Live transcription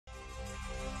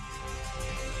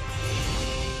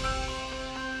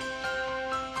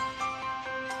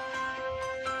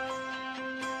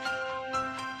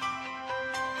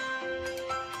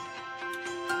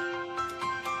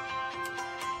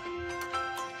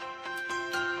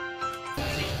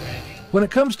When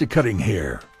it comes to cutting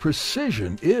hair,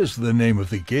 precision is the name of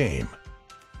the game,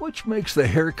 which makes the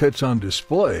haircuts on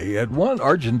display at one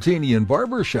Argentinian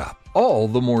barbershop all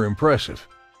the more impressive.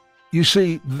 You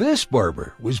see, this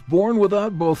barber was born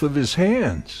without both of his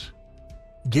hands.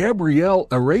 Gabriel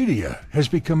Heredia has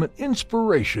become an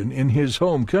inspiration in his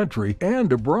home country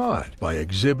and abroad by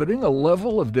exhibiting a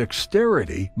level of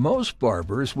dexterity most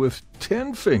barbers with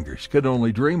 10 fingers could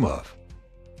only dream of.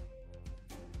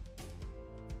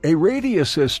 Heredia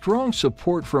says strong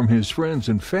support from his friends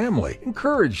and family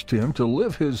encouraged him to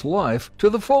live his life to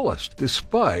the fullest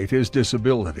despite his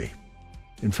disability.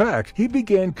 In fact, he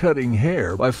began cutting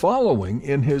hair by following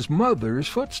in his mother's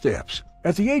footsteps.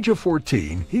 At the age of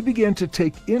 14, he began to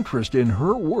take interest in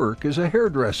her work as a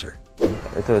hairdresser.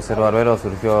 Esto de ser barbero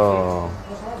surgió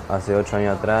hace 8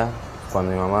 años atrás,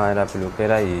 cuando mi mamá era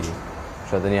peluquera y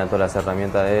yo tenía todas las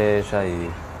herramientas de ella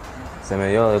y se me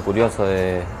dio de curioso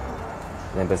de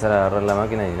empezar a agarrar la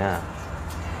máquina y nada,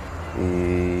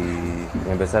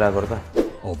 y empezar a cortar.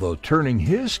 Although turning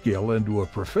his skill into a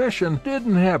profession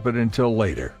didn't happen until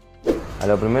later. A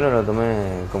lo primero lo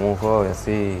tomé como un hobby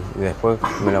así y después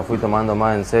me lo fui tomando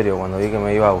más en serio cuando vi que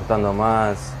me iba gustando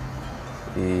más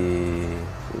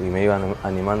y me iba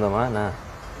animando más, nada,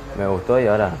 me gustó y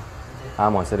ahora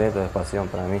amo hacer esto, es pasión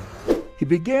para mí. He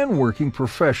began working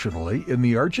professionally in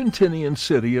the Argentinian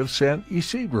city of San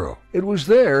Isidro. It was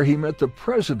there he met the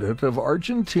president of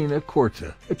Argentina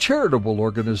Corta, a charitable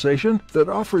organization that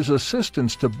offers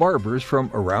assistance to barbers from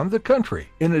around the country,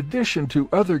 in addition to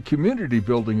other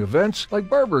community-building events like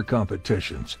barber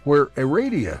competitions, where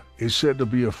Heredia is said to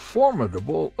be a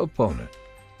formidable opponent.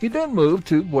 He then moved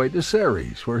to Buenos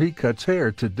Aires, where he cuts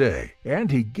hair today, and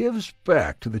he gives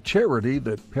back to the charity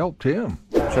that helped him.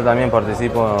 Yo también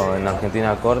participo en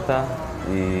Argentina Corta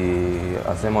y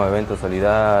hacemos eventos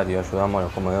solidarios, ayudamos a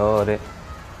los comedores,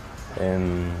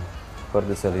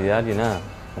 corte solidario y nada,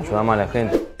 ayudamos a la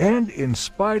gente. And in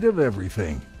spite of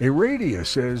everything, Heredia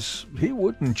says he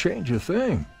wouldn't change a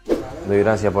thing. Doy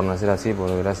gracias por nacer así,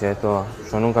 porque gracias a esto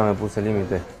yo nunca me puse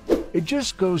límite. It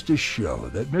just goes to show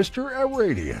that Mr.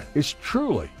 Heredia is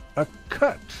truly a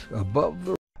cut above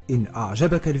the... إن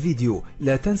أعجبك الفيديو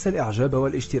لا تنسى الإعجاب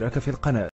والاشتراك في القناة.